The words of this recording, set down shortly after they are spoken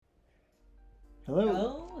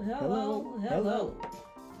Hello. Hello.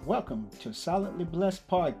 Welcome to Silently Blessed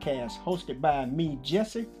Podcast, hosted by me,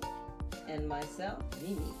 Jesse, And myself,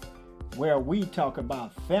 Mimi. where we talk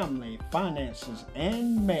about family, finances,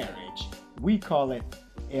 and marriage. We call it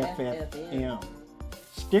FFM.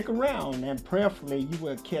 Stick around and prayerfully you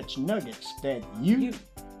will catch nuggets that you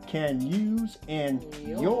can use in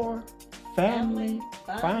your family,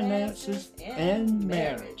 finances, and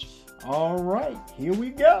marriage. All right, here we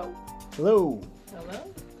go. Hello.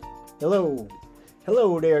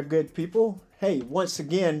 Hello there, good people. Hey, once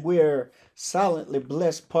again, we're Silently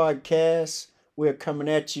Blessed Podcast. We're coming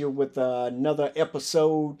at you with another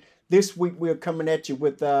episode. This week, we're coming at you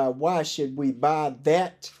with Why Should We Buy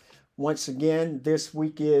That? Once again, this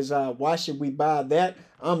week is Why Should We Buy That?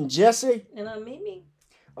 I'm Jesse. And I'm Mimi.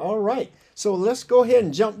 All right, so let's go ahead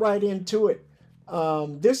and jump right into it.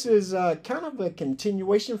 This is kind of a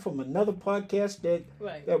continuation from another podcast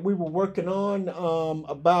that we were working on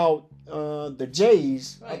about the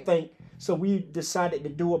Jays, Right. I think. So we decided to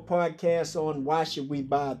do a podcast on Why Should We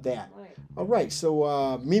Buy That? Right. All right,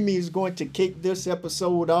 so Mimi is going to kick this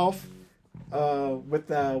episode off with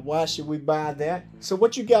Why Should We Buy That? So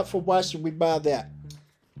what you got for Why Should We Buy That?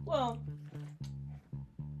 Well,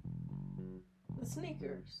 the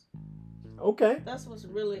sneakers. Okay. That's what's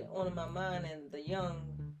really on my mind, and the young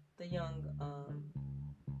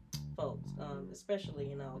folks,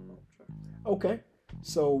 especially in our culture. Okay.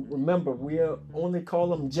 So remember, we only call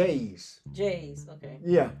them Jays. Jays, okay.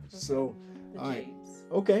 Yeah. So The all right. Jays.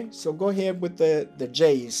 Okay, so go ahead with the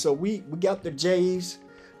J's. So we got the J's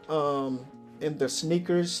and the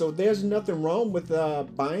sneakers. So there's nothing wrong with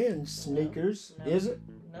buying sneakers, No. is it?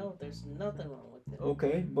 No, there's nothing wrong with it.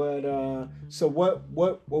 Okay, but so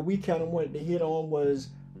what we kind of wanted to hit on was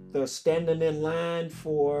the standing in line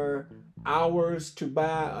for hours to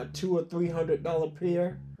buy a $200 or $300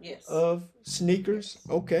 pair Yes. of sneakers.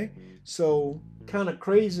 Okay, so kind of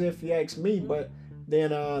crazy if you ask me, but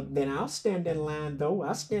then I'll stand in line though.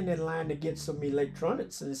 I stand in line to get some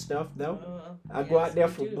electronics and stuff though. I go out there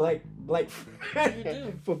for Black You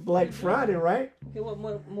do. for Black You do. Friday, right? Okay, what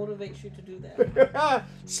motivates you to do that?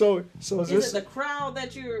 so is Is this it the crowd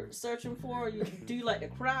that you're searching for? Do you like the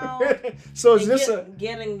crowd? so is And this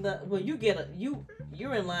getting the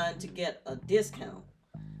you're in line to get a discount.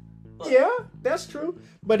 But yeah, that's true.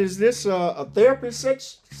 But is this a therapy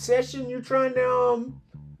session you're trying to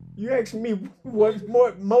you ask me what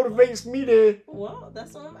more motivates me to Well,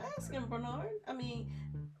 that's what I'm asking, Bernard. I mean,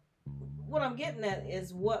 what I'm getting at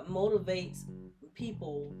is what motivates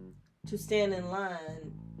people to stand in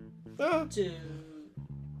line to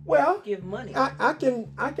well, give money. I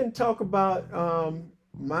can talk about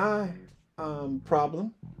my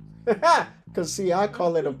problem. Cause see, I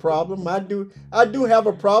call it a problem. I do have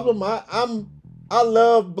a problem. I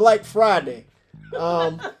love Black Friday.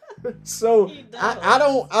 So He does.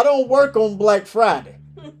 I don't work on Black Friday.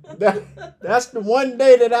 That's the one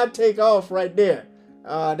day that I take off right there.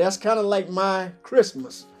 That's kind of like my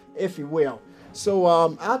Christmas, if you will. So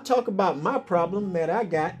I'll talk about my problem that I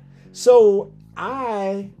got. So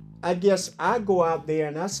I guess I go out there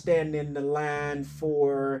and I stand in the line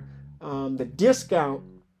for the discount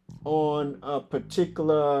on a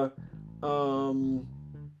particular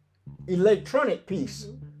electronic piece.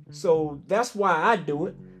 So that's why I do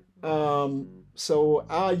it. So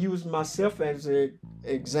I'll use myself as an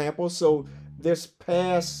example. So this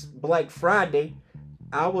past Black Friday,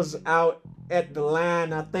 I was out at the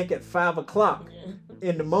line, I think at 5 o'clock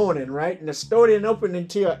in the morning, right? And the store didn't open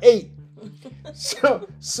until 8.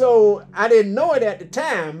 So I didn't know it at the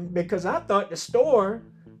time because I thought the store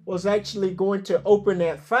was actually going to open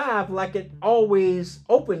at 5 like it always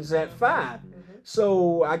opens at 5.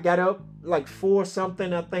 So I got up like 4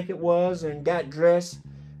 something, I think it was, and got dressed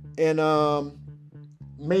and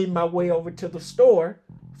made my way over to the store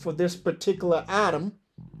for this particular item.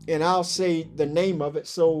 And I'll say the name of it.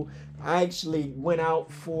 So I actually went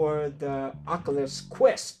out for the Oculus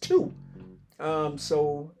Quest 2.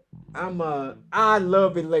 So I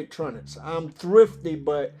love electronics. I'm thrifty,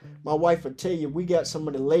 but my wife will tell you we got some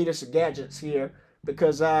of the latest gadgets here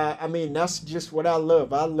because I mean that's just what I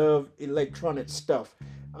love. I love electronic stuff.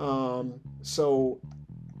 So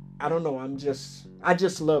I don't know. I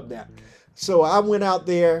just love that. So I went out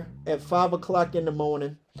there at 5 o'clock in the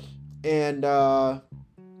morning and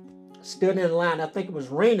stood in line. I think it was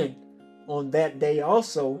raining on that day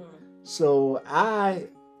also. So I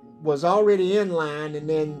was already in line, and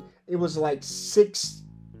then it was like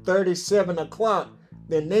 6:30, 7 o'clock.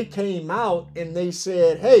 Then they came out and they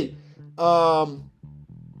said, "Hey,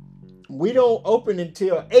 we don't open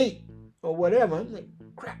until 8 or whatever." I'm like,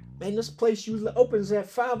 crap, man, this place usually opens at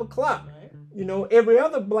 5 o'clock. Right. Every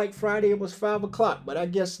other Black Friday it was 5 o'clock, but I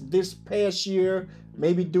guess this past year,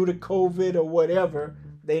 maybe due to COVID or whatever,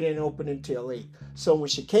 they didn't open until 8. So when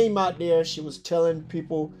she came out there, she was telling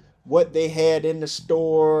people what they had in the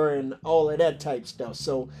store and all of that type stuff.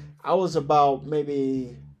 So I was about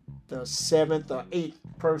maybe the seventh or eighth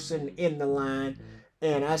person in the line,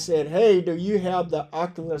 and I said, "Hey, do you have the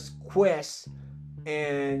Oculus Quest?"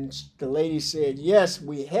 And the lady said, "Yes,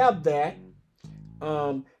 we have that."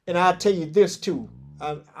 And I'll tell you this too.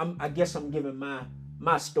 I guess I'm giving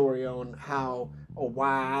my story on how or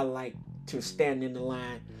why I like to stand in the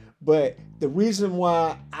line. But the reason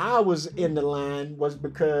why I was in the line was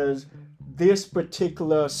because this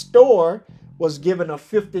particular store was giving a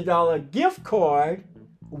 $50 gift card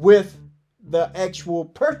with the actual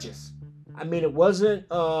purchase. I mean, it wasn't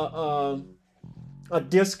a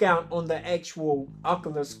discount on the actual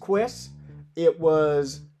Oculus Quest. It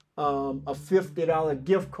was a $50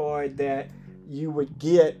 gift card that you would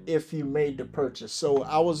get if you made the purchase. So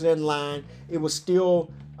I was in line. It was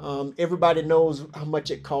still, everybody knows how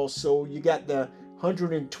much it costs. So you got the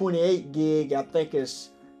 128 gig, I think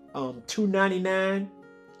it's $299.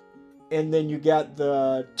 And then you got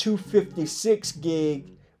the 256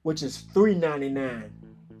 gig, which is $399.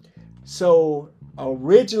 So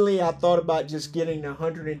originally I thought about just getting the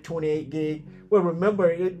 128 gig. Well, remember,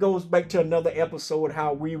 it goes back to another episode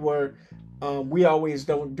how we always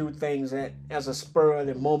don't do things as a spur of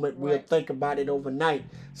the moment. Right. We'll think about it overnight.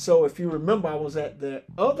 So if you remember, I was at the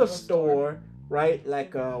other store, right,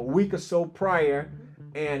 like a week or so prior,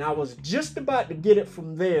 and I was just about to get it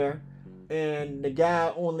from there, and the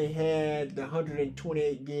guy only had the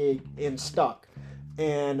 128 gig in stock.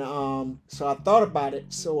 And so I thought about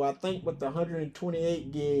it. So I think with the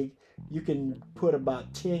 128 gig, you can put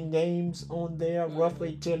about 10 games on there,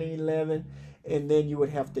 roughly 10 or 11. And then you would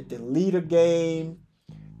have to delete a game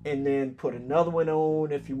and then put another one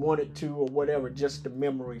on if you wanted to or whatever, just the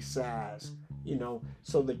memory size,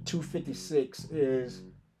 So the 256 is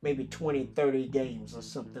maybe 20, 30 games or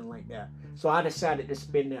something like that. So I decided to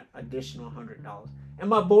spend that additional $100.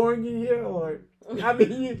 Am I boring you here, or I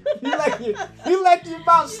mean, you like you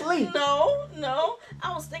about sleep? No.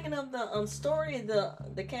 I was thinking of the story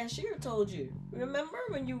the cashier told you. Remember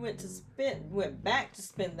when you went back to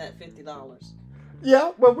spend that $50?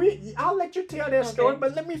 Yeah, well, I'll let you tell that story,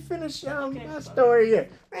 but let me finish my story here.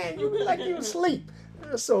 Man, you like you asleep.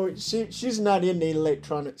 So she's not in the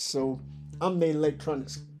electronics, so I'm the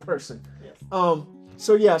electronics person.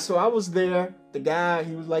 Yes. So I was there. The guy,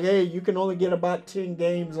 he was like, "Hey, you can only get about 10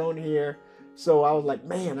 games on here." So I was like,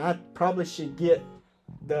 "Man, I probably should get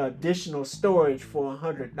the additional storage for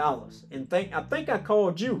 $100." And I think I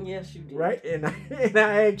called you. Yes, you did. Right? And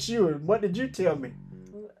I asked you, and what did you tell me?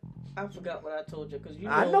 I forgot what I told you because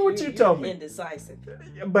I know what you told me. Indecisive.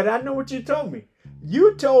 But I know what you told me.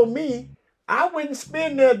 You told me I wouldn't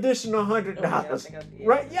spend the additional $100.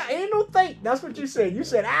 Right? Yeah, ain't no think. That's what you said. You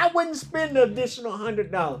said I wouldn't spend the additional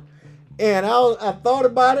 $100. And I thought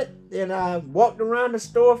about it, and I walked around the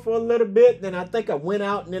store for a little bit. Then I think I went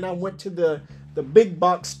out, and then I went to the big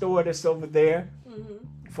box store that's over there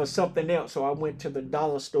for something else. So I went to the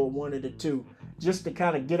dollar store, one of the two, just to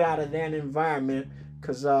kind of get out of that environment.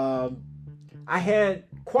 Because I had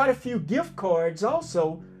quite a few gift cards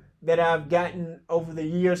also that I've gotten over the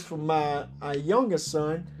years from my youngest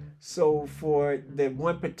son. So for the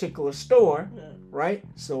one particular store, right?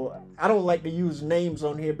 So I don't like to use names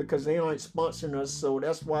on here because they aren't sponsoring us. So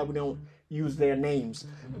that's why we don't use their names.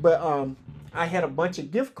 But I had a bunch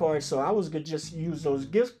of gift cards, so I was going to just use those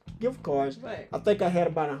gift cards. Right. I think I had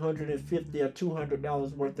about $150 or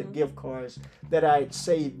 $200 worth of gift cards that I had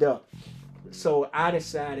saved up. So I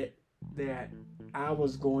decided that I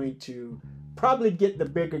was going to probably get the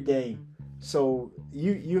bigger game. So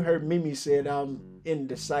you heard Mimi said I'm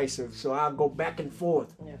indecisive, so I'll go back and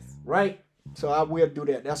forth. Yes. Right? So I will do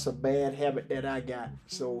that. That's a bad habit that I got.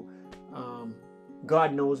 So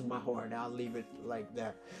God knows my heart. I'll leave it like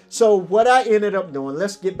that. So what I ended up doing,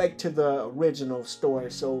 let's get back to the original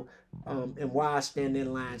story. So and why I stand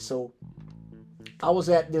in line. So I was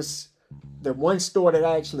at the one store that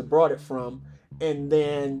I actually brought it from, and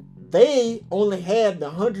then they only had the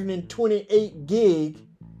 128 gig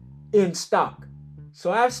in stock. So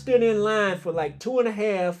I stood in line for like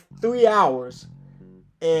 2.5, 3 hours,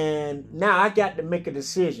 and now I got to make a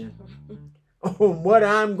decision on what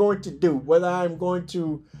I'm going to do, whether I'm going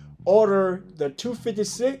to order the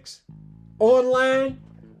 256 online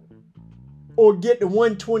or get the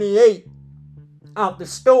 128 out the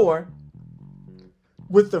store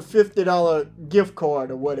with the $50 gift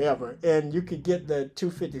card or whatever. And you could get the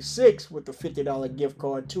 256 with the $50 gift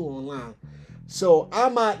card too online. So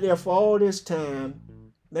I'm out there for all this time,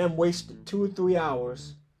 then wasted 2 or 3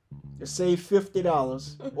 hours to save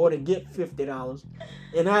 $50 or to get $50.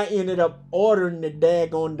 And I ended up ordering the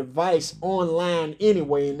daggone device online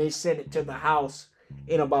anyway, and they sent it to the house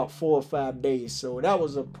in about 4 or 5 days. So that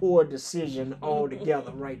was a poor decision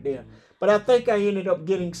altogether right there. But I think I ended up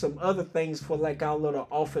getting some other things for like our little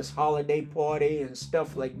office holiday party and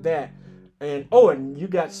stuff like that. And and you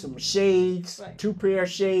got some shades, Right. 2 pair of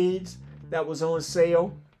shades that was on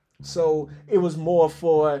sale. So it was more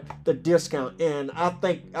for the discount. And I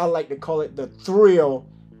think I like to call it the thrill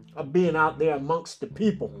of being out there amongst the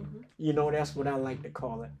people. That's what I like to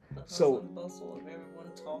call it. So bustle of everyone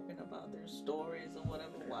talking about their stories or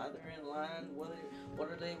whatever, why they're in line, what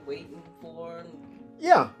are they waiting for?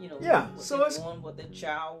 Yeah. What So they want, what their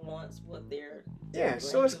child wants, what their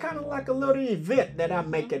so it's kind of like a little event that I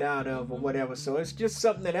make it out of or whatever. So it's just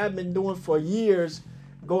something that I've been doing for years,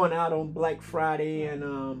 going out on Black Friday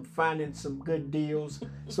and finding some good deals.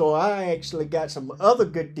 So I actually got some other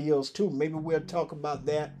good deals too. Maybe we'll talk about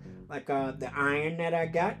that. Like the iron that I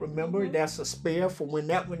got. Remember, that's a spare for when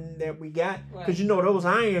that one that we got. Because those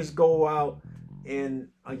irons go out in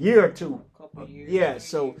a year or two. Years,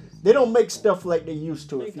 so they don't make stuff like they used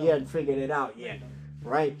to if you hadn't figured it out yet.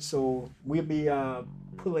 Right? So we'll be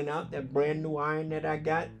pulling out that brand new iron that I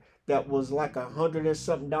got. That was like $100 or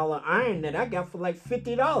something iron that I got for like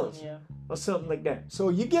 $50 or something like that. So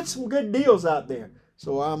you get some good deals out there.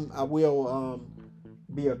 So I will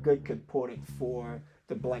be a good component for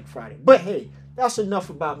the Black Friday. But hey, that's enough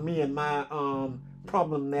about me and my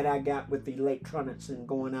problem that I got with the electronics and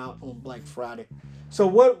going out on Black Friday. So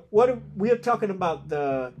what we're talking about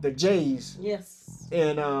the J's. Yes.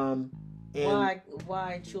 And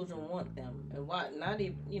why children want them, and why not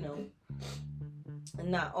even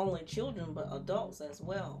not only children but adults as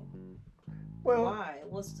well. Well, why?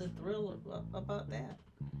 What's the thrill about that?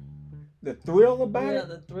 The thrill about it? Yeah,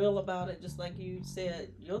 the thrill about it, just like you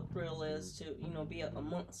said, your thrill is to, be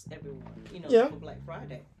amongst everyone, for Black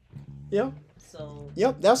Friday. Yeah. So.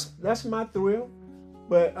 Yep, that's my thrill.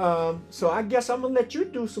 But so I guess I'm gonna let you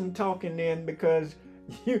do some talking then, because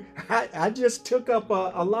I just took up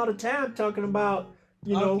a lot of time talking about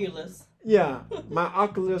Oculus. Yeah, my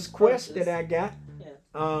Oculus Quest that I got.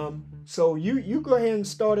 Yeah. So you go ahead and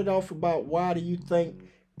start it off about why do you think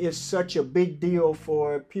it's such a big deal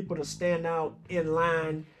for people to stand out in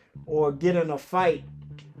line or get in a fight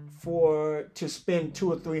to spend $200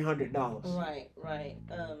 or $300. Right.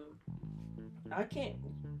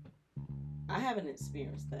 I haven't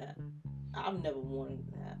experienced that. I've never wanted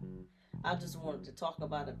that. I just wanted to talk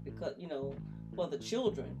about it because, for the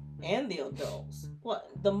children and the adults,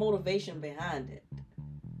 the motivation behind it.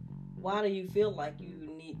 Why do you feel like you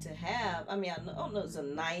need to have, I know it's a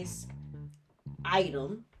nice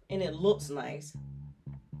item and it looks nice,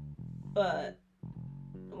 but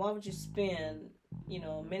why would you spend,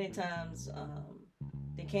 many times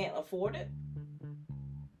they can't afford it?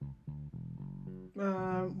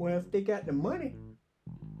 Well, if they got the money,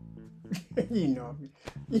 you know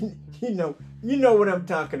what I'm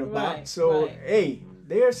talking about. Right, so right. Hey,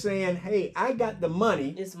 they're saying, hey, I got the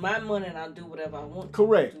money. It's my money and I'll do whatever I want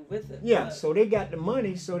Correct. to do with it. Yeah, so they got the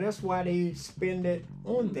money, so that's why they spend it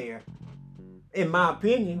on there. In my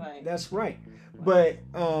opinion, That's right. But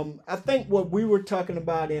I think what we were talking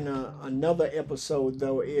about in another episode,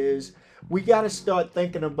 though, is we got to start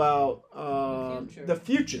thinking about the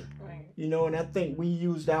future. Right. And I think we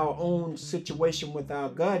used our own situation with our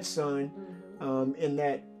godson in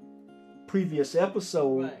that previous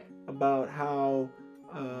episode about how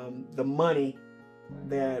the money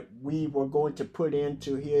that we were going to put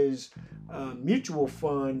into his mutual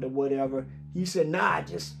fund or whatever, he said, nah,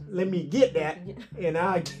 just let me get that and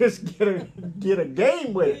I just get a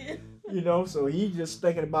game with it. So he's just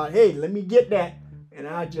thinking about, hey, let me get that and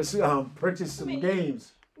I just purchase some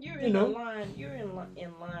games. You're in line. You're in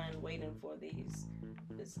line waiting for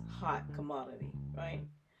this hot commodity, right?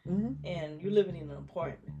 Mm-hmm. And you're living in an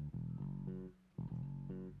apartment.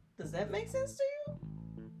 Does that make sense to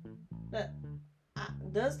you?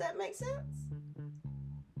 Does that make sense?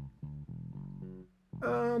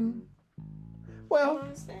 Well, I don't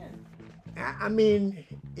understand. I mean,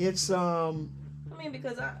 it's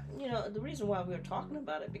because the reason why we're talking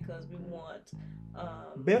about it because we want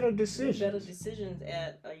better decisions. Better decisions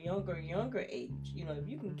at a younger age. If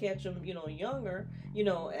you can catch them, younger,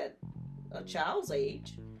 at a child's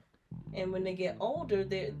age, and when they get older,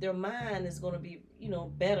 their mind is going to be,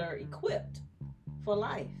 better equipped for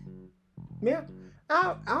life. Yeah,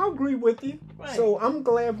 I'll agree with you. Right. So I'm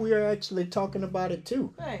glad we are actually talking about it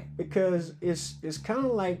too. Right. Because it's kind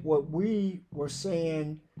of like what we were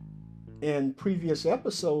saying in previous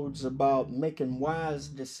episodes about making wise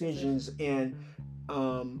decisions and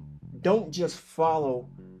don't just follow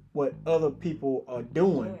what other people are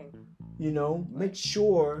doing. Make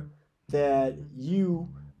sure that you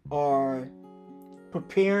are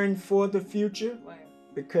preparing for the future,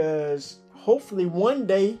 because hopefully one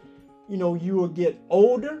day, you will get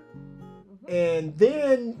older, and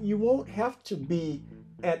then you won't have to be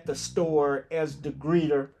at the store as the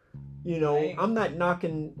greeter. I'm not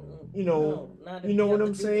knocking, not you know what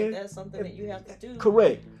I'm saying? If that's something that you have to do.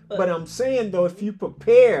 Correct. But I'm saying though, if you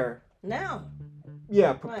prepare now,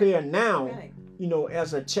 prepare now, right.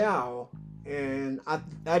 As a child, and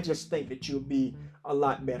I just think that you'll be a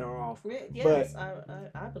lot better off. Yes,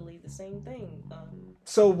 but I believe the same thing.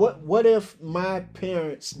 So what if my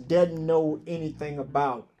parents didn't know anything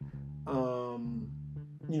about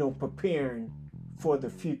preparing for the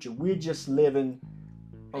future? We're just living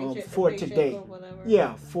for today.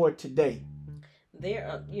 Yeah, for today.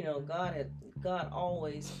 There, God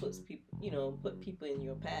always puts people, put people in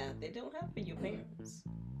your path. They don't have to be your parents.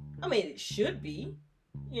 I mean, it should be.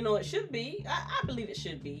 It should be. I believe it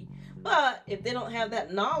should be. But if they don't have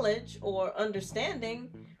that knowledge or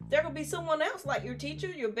understanding, there could be someone else, like your teacher,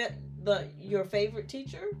 your favorite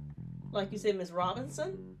teacher, like you said, Miss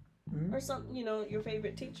Robinson, or something. Your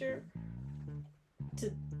favorite teacher,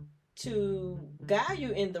 to guide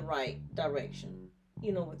you in the right direction.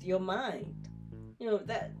 With your mind.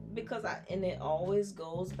 That because and it always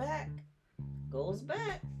goes back.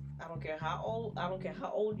 I don't care how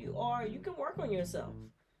old you are. You can work on yourself.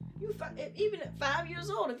 Even at 5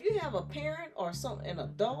 years old, if you have a parent or an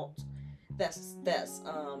adult that's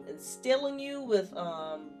instilling you with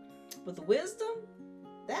wisdom,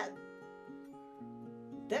 that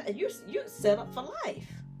you're set up for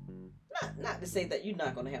life. Not to say that you're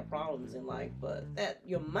not going to have problems in life, but that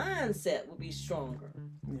your mindset will be stronger.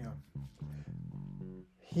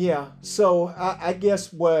 Yeah. So I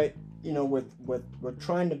guess what we're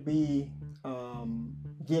trying to be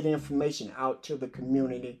get information out to the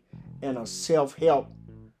community and a self-help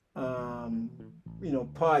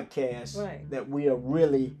podcast, that we are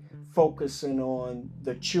really focusing on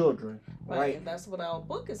the children, right? And that's what our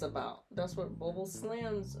book is about. That's what Bobo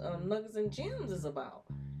Slim's Nuggets and Gems is about.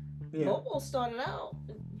 Bobo started out.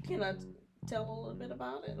 Can I tell a little bit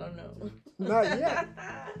about it or no? Not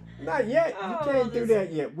yet. You can't do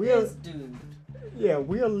that yet. This dude. Yeah,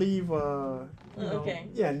 we'll leave. Okay.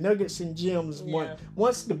 Yeah, Nuggets and Gems. Yeah.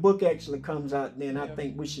 Once the book actually comes out, then I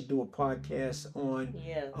think we should do a podcast on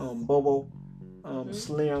Bobo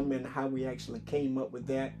Slim and how we actually came up with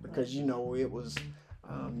that, because it was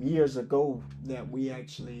years ago that we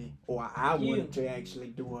actually, or I wanted to actually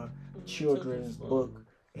do a children's book.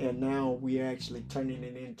 And now we're actually turning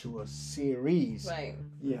it into a series. Right.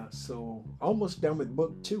 Yeah. So almost done with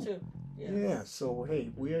book 2. Yes. Yeah. So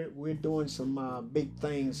hey, we're doing some big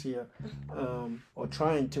things here, or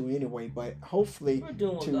trying to anyway. But hopefully we're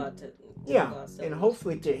doing what God and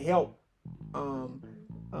hopefully to help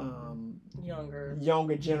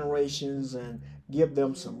younger generations and give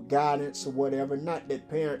them some guidance or whatever. Not that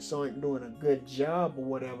parents aren't doing a good job or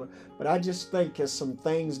whatever, but I just think there's some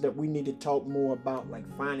things that we need to talk more about, like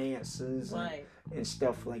finances and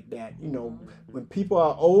stuff like that. When people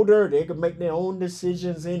are older, they can make their own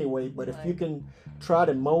decisions anyway, but if you can try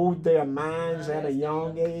to mold their minds at a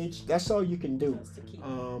young age, that's all you can do.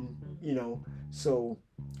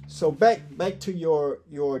 So back to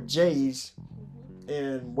your J's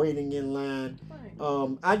and waiting in line.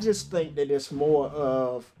 I just think that it's more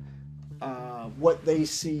of what they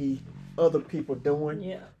see other people doing.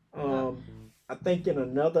 Yeah. I think in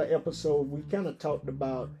another episode we kind of talked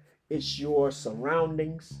about it's your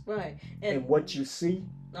surroundings, right, and what you see.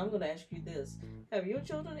 I'm going to ask you this: have your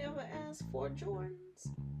children ever asked for Jordans?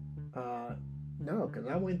 No, because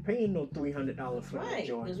I wasn't paying no $300 for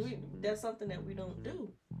Jordans. Because that's something that we don't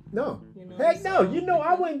do. No. Heck no.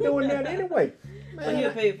 I wasn't doing that anyway. Man, well, you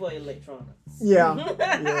pay for electronics.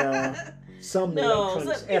 Yeah. Some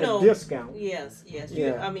electronics at a discount. Yes.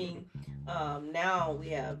 Yeah. Now we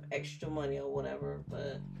have extra money or whatever,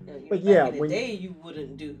 but back in the day you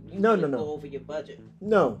wouldn't do. No. Go over your budget.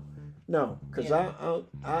 No, because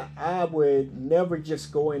I would never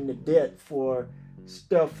just go into debt for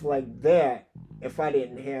stuff like that if I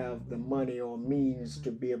didn't have the money or means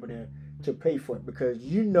to be able to pay for it, because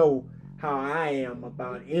how I am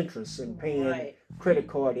about interest and paying credit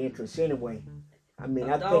card interest anyway. I think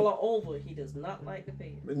 $1 over, he does not like to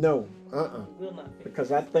pay it. No, Will not pay.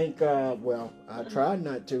 Because I think, I try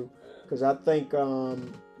not to, because I think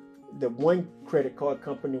the one credit card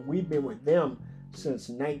company, we've been with them since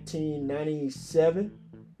 1997,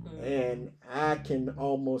 And I can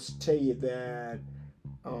almost tell you that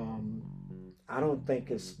um, I don't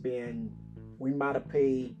think it's been, we might have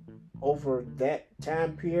paid over that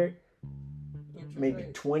time period, maybe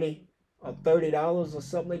 20 or $30 or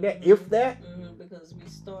something like that, if that. Because we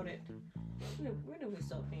started, when did we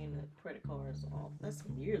start paying the credit cards off? That's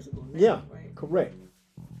some years ago now, Yeah, right? correct.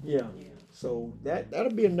 Yeah. So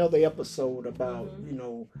that'll be another episode about,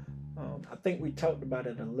 I think we talked about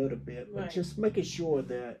it a little bit, but just making sure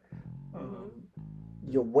that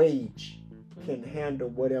your wage can handle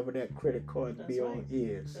whatever that credit card bill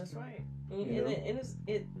is. That's right. And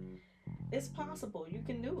it's possible. You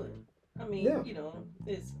can do it. I mean,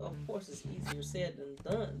 it's, of course, it's easier said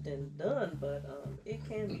than done, but it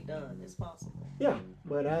can be done. It's possible. Yeah,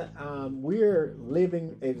 but we're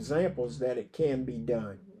living examples that it can be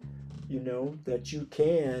done. That you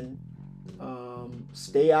can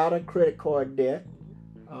stay out of credit card debt.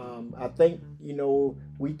 I think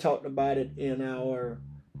we talked about it in our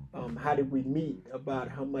how did we meet, about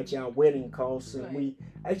how much our wedding costs, and we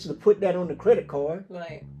actually put that on the credit card.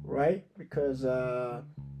 Right, because our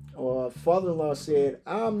father-in-law said,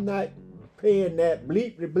 I'm not paying that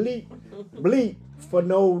bleep bleep bleep for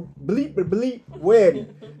no bleep bleep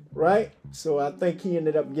wedding. Right, so I think he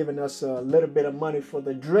ended up giving us a little bit of money for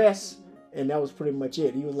the dress, and that was pretty much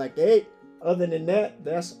it. He was like, hey, other than that,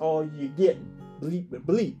 that's all you get, bleep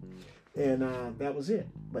bleep. And that was it.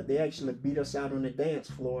 But they actually beat us out on the dance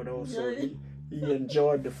floor, though, so he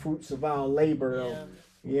enjoyed the fruits of our labor, though.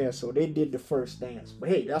 Yeah, so they did the first dance. But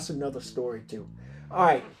hey, that's another story too. All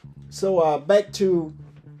right, so back to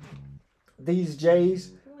these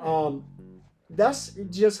J's. That's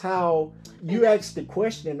just how you asked the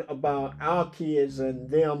question about our kids and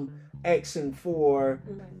them asking for,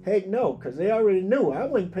 heck no, because they already knew I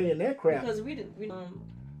wasn't paying that crap. Because we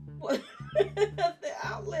what? The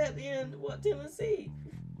outlet in Tennessee?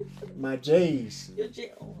 My J's. Your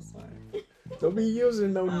J. Oh, sorry. Don't be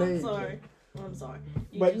using no names. I'm sorry.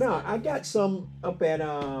 But no, I got some up at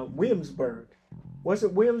Williamsburg. Was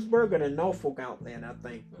it Williamsburg or the Norfolk outlet, I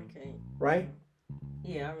think? Okay. Right?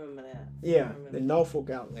 Yeah, I remember that. Yeah, the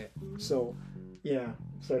Norfolk outlet. So, yeah.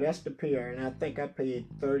 So that's the pair. And I think I paid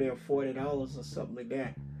 $30 or $40 or something like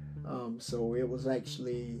that. So it was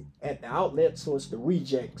actually at the outlet, so it's the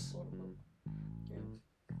rejects.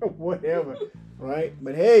 Whatever. Right?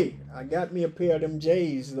 But hey, I got me a pair of them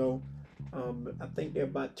J's, though. I think they're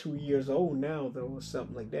about 2 years old now, though, or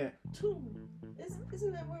something like that. 2?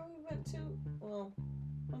 Isn't that where we went to? Well,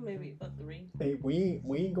 or maybe about 3. Hey, we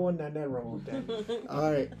ain't going down that road.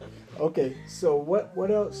 All right. Okay. So what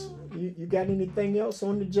else? You got anything else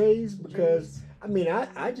on the J's? Because I mean,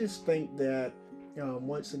 I just think that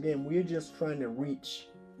once again we're just trying to reach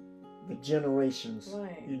the generations.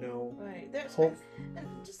 Right. Right. There's hope. And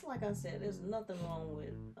just like I said, there's nothing wrong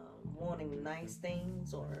with wanting nice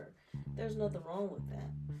things, or there's nothing wrong with that.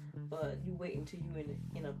 But you wait until you're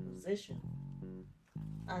in a position,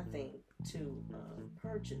 I think, to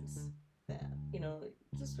purchase that.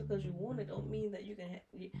 Just because you want it don't mean that you can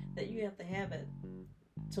that you have to have it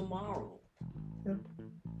tomorrow. Yeah.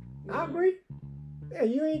 I agree. Yeah,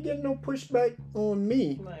 you ain't getting no pushback on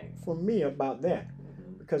me from me about that,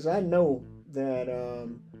 because I know that.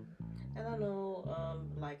 And I know,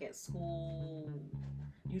 like at school,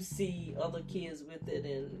 you see other kids with it,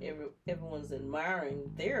 and everyone's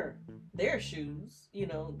admiring their shoes,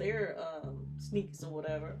 their sneakers or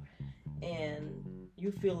whatever, and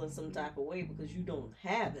you feeling some type of way because you don't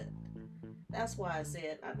have it. That's why I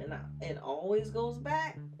said, it always goes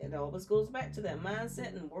back. It always goes back to that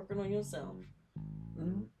mindset and working on yourself.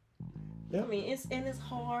 Mm-hmm. Yep. I mean, it's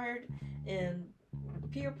hard, and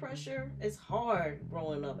peer pressure. It's hard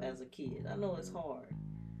growing up as a kid. I know it's hard,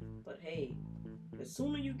 but hey, the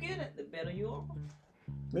sooner you get it, the better you are.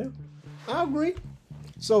 Yeah, I agree.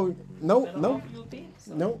 So no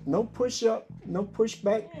push up, no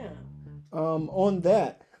pushback. Yeah. On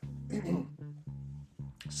that.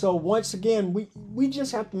 So once again, we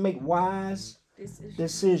just have to make wise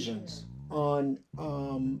decisions on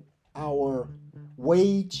our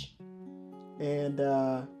wage, and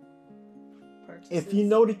if you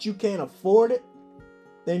know that you can't afford it,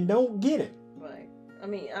 then don't get it. Right. I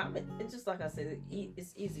mean, it's just like I said,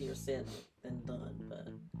 it's easier said than done, but.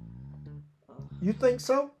 You think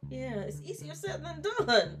so? Yeah, it's easier said than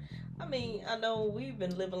done. I mean, I know we've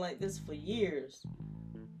been living like this for years,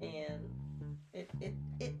 and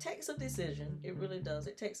it takes a decision. It really does.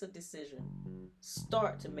 It takes a decision.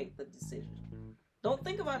 Start to make the decision. Don't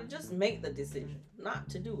think about it. Just make the decision not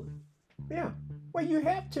to do it. Yeah. Well, you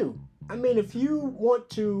have to. I mean, if you want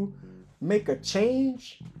to make a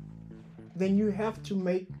change, then you have to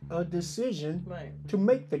make a decision Right. to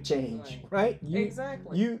make the change, right?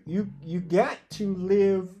 Exactly. You got to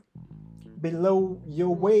live below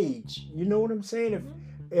your wage. You know what I'm saying?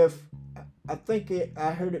 If I think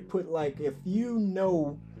I heard it put like, if you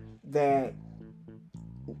know that,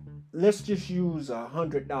 let's just use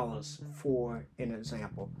 $100 for an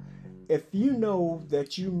example. If you know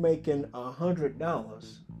that you're making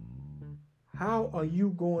 $100, how are you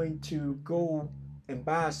going to go and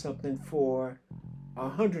buy something for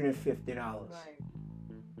 $150?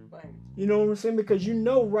 Right. You know what I'm saying? Because you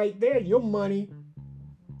know right there your money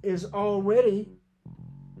is already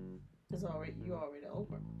you're already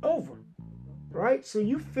over, right? So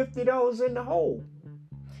you $50 in the hole.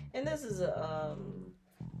 And this is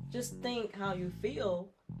just think how you feel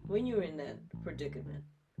when you're in that predicament.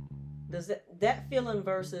 Does that feeling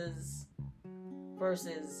versus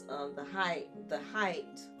the height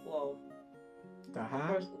well,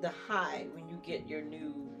 the high when you get your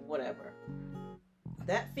new whatever,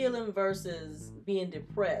 that feeling versus being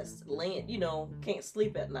depressed, laying, can't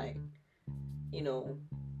sleep at night,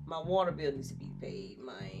 my water bill needs to be paid,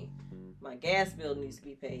 my gas bill needs to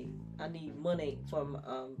be paid, I need money for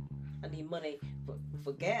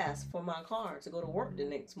gas for my car to go to work the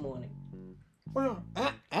next morning. Well,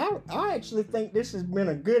 I actually think this has been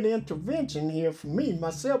a good intervention here for me,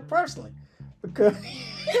 myself personally, because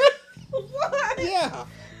what?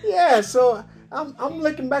 Yeah. So I'm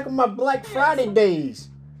looking back on my Black Friday days.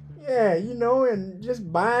 Yeah, and just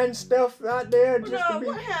buying stuff out there just to be.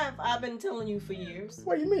 What have I been telling you for years?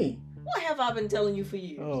 What do you mean? What have I been telling you for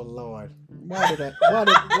years? Oh Lord, why did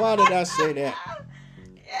I say that?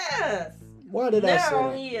 Yes. Why did I say that?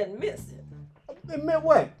 Now he admits it. Admit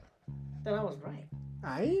what? That I was right.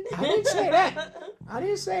 I didn't say that. I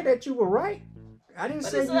didn't say that you were right. I didn't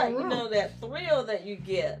say you were wrong. That thrill that you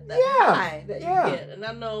get, that high that you get. And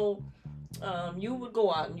I know you would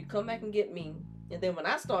go out and you come back and get me. And then when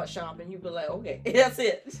I start shopping, you be like, okay, that's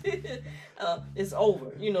it. It's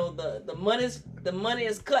over. The money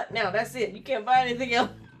is cut now. That's it. You can't buy anything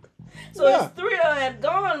else. So his thrill had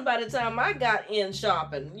gone by the time I got in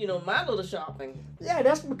shopping, my little shopping. Yeah,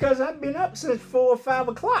 that's because I've been up since 4 or 5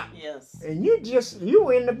 o'clock. Yes. And you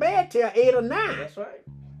were in the bed till 8 or 9. That's right.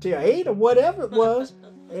 Till 8 or whatever it was.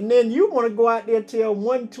 And then you want to go out there till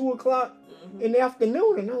 1, 2 o'clock in the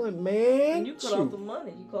afternoon. And I'm like, man, and you cut off the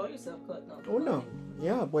money. You call yourself cutting off the money. No.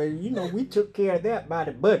 Yeah, but we took care of that by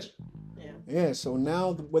the budget. Yeah. Yeah, so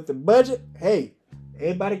now with the budget, hey,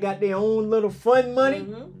 everybody got their own little fun money.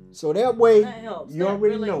 So that way, that helps. You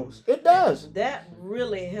already knows. It does. That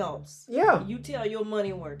really helps. Yeah. You tell your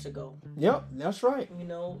money where to go. Yep, that's right.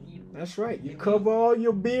 That's right. You cover all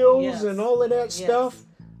your bills and all of that stuff.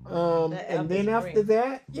 And then after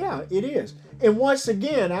that, it is. And once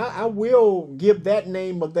again, I will give that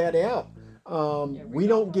name of that app. We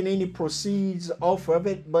don't get any proceeds off of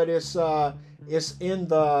it, but it's in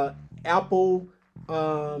the Apple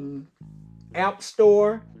App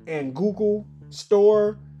Store and Google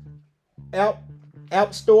Store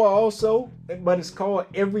App Store also, but it's called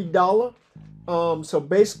Every Dollar. So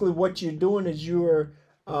basically what you're doing is you're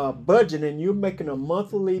budgeting, you're making a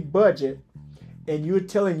monthly budget, and you're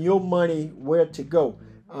telling your money where to go.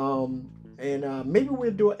 And maybe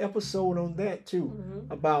we'll do an episode on that too,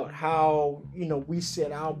 about how we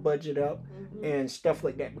set our budget up and stuff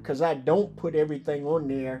like that. Because I don't put everything on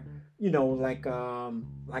there, like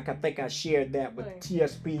I think I shared that with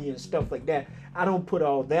TSP and stuff like that. I don't put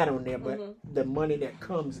all that on there, but the money that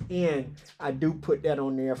comes in, I do put that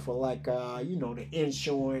on there for like the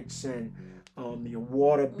insurance and your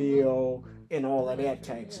water bill and all of that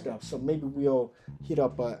type stuff. So maybe we'll hit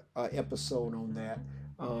up a episode on that.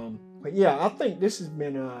 But yeah, I think this has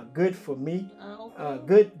been good for me.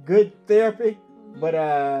 Good therapy.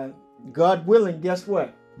 But God willing, guess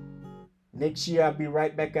what? Next year I'll be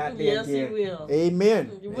right back out there again. Yes, he will.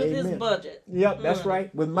 Amen. With his budget. Yep, that's right.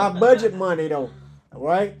 With my budget money though. All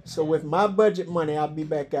right. So with my budget money, I'll be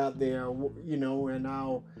back out there. And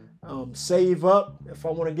I'll save up if I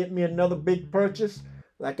want to get me another big purchase,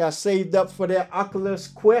 like I saved up for that Oculus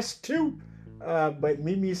Quest 2. But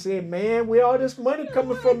Mimi said, man, where all this money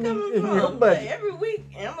coming from in your budget? Every week,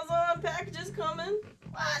 Amazon packages coming.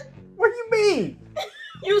 What do you mean?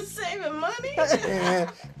 You saving money?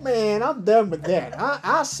 Man, I'm done with that.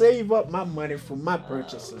 I save up my money for my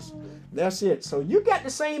purchases. That's it. So you got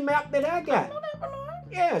the same app that I got. I know that, Bernard.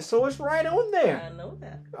 Yeah, so it's right on there. I know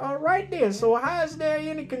that. All right then. So how is there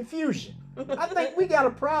any confusion? I think we got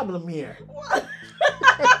a problem here. What?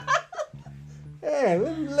 Yeah,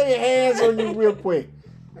 let me lay hands on you real quick.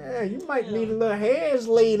 Yeah, you might need a little hands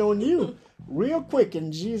laid on you real quick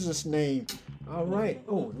in Jesus' name. All right.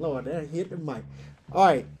 Oh, Lord, that hit the mic. All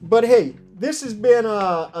right. But hey, this has been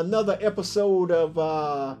another episode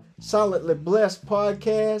of Solidly Blessed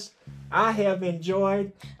podcast. I have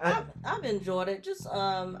enjoyed. I've enjoyed it. Just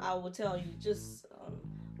I will tell you, just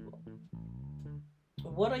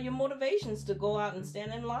what are your motivations to go out and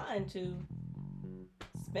stand in line to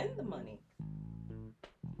spend the money?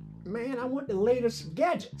 Man, I want the latest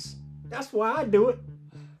gadgets. That's why I do it.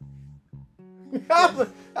 I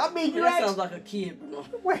mean, you That sounds like a kid, bro.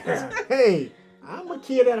 Well, hey, I'm a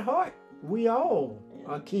kid at heart. We all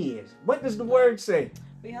are kids. What does the word say?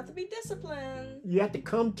 We have to be disciplined. You have to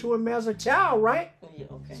come to him as a child, right? Yeah,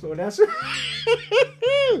 okay. So that's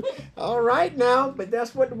all right now, but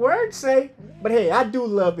that's what the words say. But hey, I do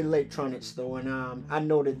love electronics though, and I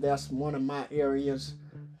know that that's one of my areas.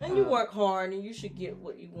 And you work hard, and you should get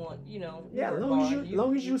what you want. Yeah,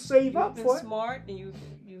 long as you save up for it. You've been smart, and you've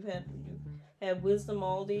had wisdom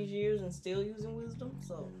all these years, and still using wisdom.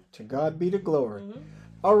 So to God be the glory. Mm-hmm.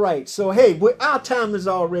 All right, so hey, our time is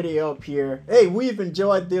already up here. Hey, we've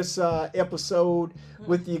enjoyed this episode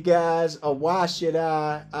with you guys. Why should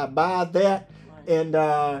I buy that? Right. And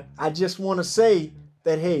I just want to say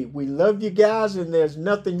that hey, we love you guys, and there's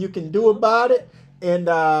nothing you can do about it. And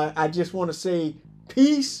I just want to say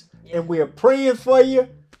peace, and we are praying for you.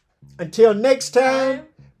 Until next time,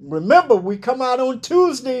 remember we come out on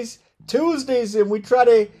Tuesdays, and we try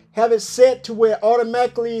to have it set to where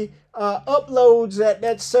automatically uploads at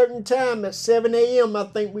that certain time at 7 a.m. I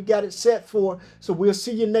think we got it set for. So we'll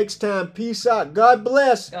see you next time. Peace out. God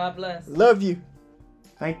bless. God bless. Love you.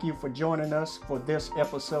 Thank you for joining us for this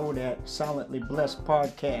episode at Silently Blessed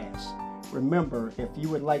Podcast. Remember, if you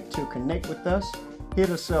would like to connect with us, hit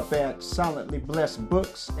us up at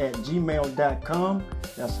silentlyblessedbooks@gmail.com.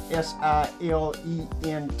 That's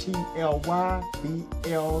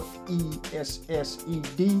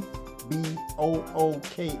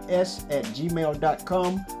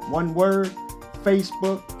silentlyblessedbooks@gmail.com. One word.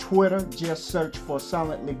 Facebook, Twitter, just search for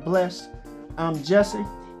Silently Blessed. I'm Jesse.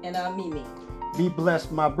 And I'm Mimi. Be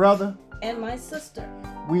blessed, my brother. And my sister.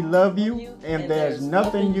 We love you, and there's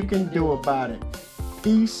nothing you can do about it.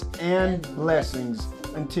 Peace and blessings.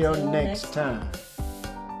 Until next time.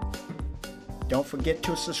 Don't forget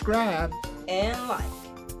to subscribe and like.